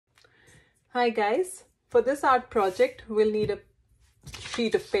Hi guys, for this art project we'll need a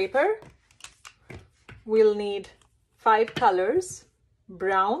sheet of paper. We'll need 5 colors: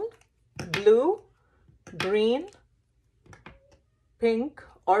 brown, blue, green, pink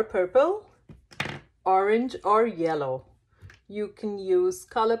or purple, orange or yellow. You can use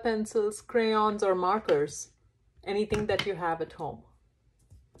color pencils, crayons or markers, anything that you have at home.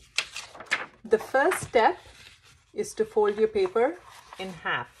 The first step is to fold your paper in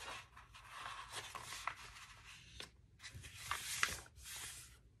half.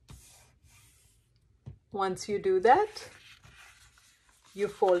 Once you do that, you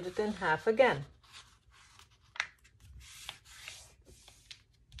fold it in half again.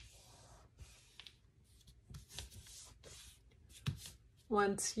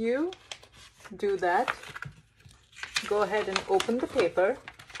 Once you do that, go ahead and open the paper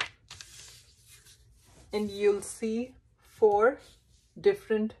and you'll see 4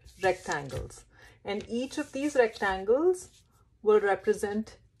 different rectangles. And each of these rectangles will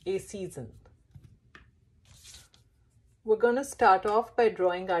represent a season. We're going to start off by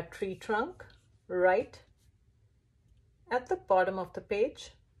drawing our tree trunk right at the bottom of the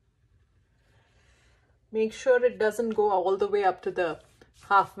page. Make sure it doesn't go all the way up to the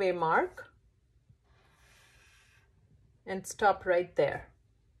halfway mark and stop right there.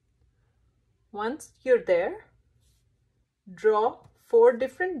 Once you're there, draw 4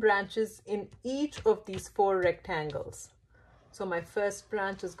 different branches in each of these 4 rectangles. So my first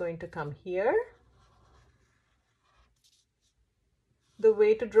branch is going to come here. The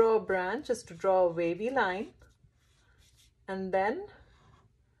way to draw a branch is to draw a wavy line and then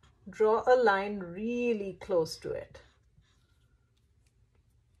draw a line really close to it.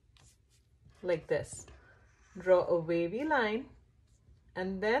 Like this. Draw a wavy line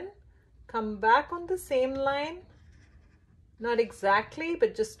and then come back on the same line, not exactly,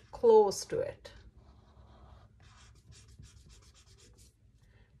 but just close to it.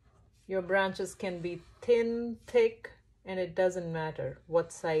 Your branches can be thin, thick, and it doesn't matter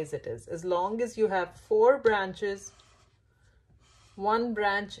what size it is. As long as you have 4 branches, 1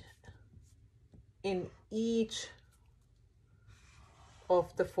 branch in each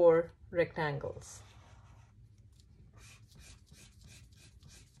of the 4 rectangles.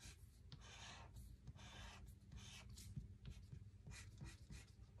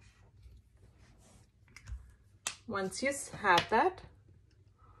 Once you have that,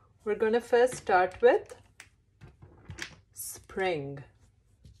 we're going to first start with spring.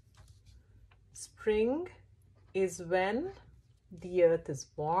 Spring is when the earth is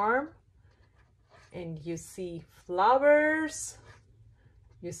warm and you see flowers,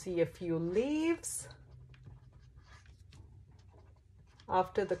 you see a few leaves.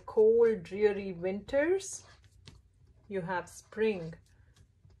 After the cold, dreary winters, you have spring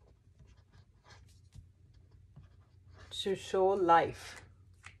to show life.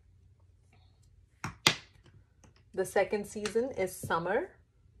 The second season is summer,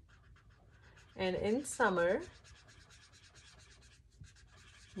 and in summer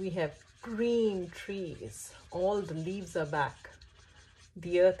we have green trees. All the leaves are back.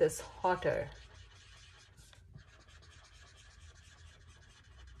 The earth is hotter.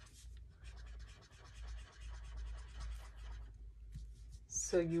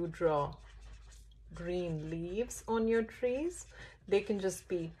 So you draw green leaves on your trees. They can just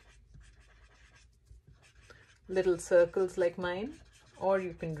be little circles like mine, or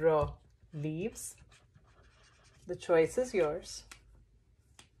you can draw leaves. The choice is yours.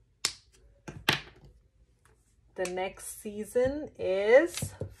 The next season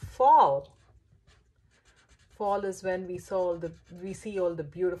is fall. Fall is when we see all the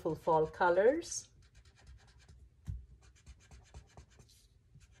beautiful fall colors.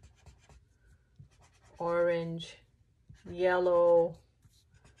 Orange, yellow,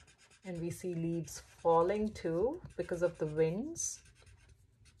 and we see leaves falling too because of the winds.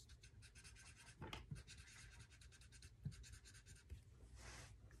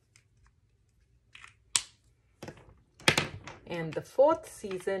 And the 4th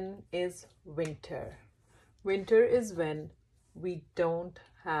season is winter. Winter is when we don't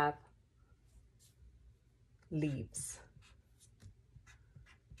have leaves.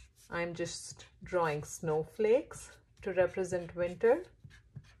 I'm just drawing snowflakes to represent winter.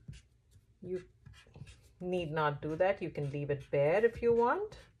 You need not do that. You can leave it bare if you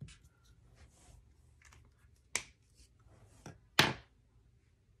want.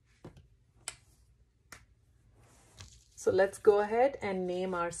 So let's go ahead and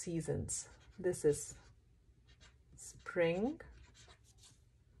name our seasons. This is spring,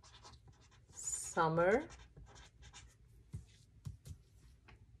 summer,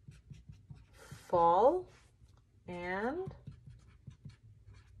 fall and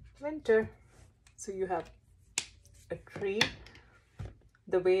winter. So you have a tree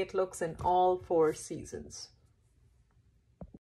the way it looks in all 4 seasons.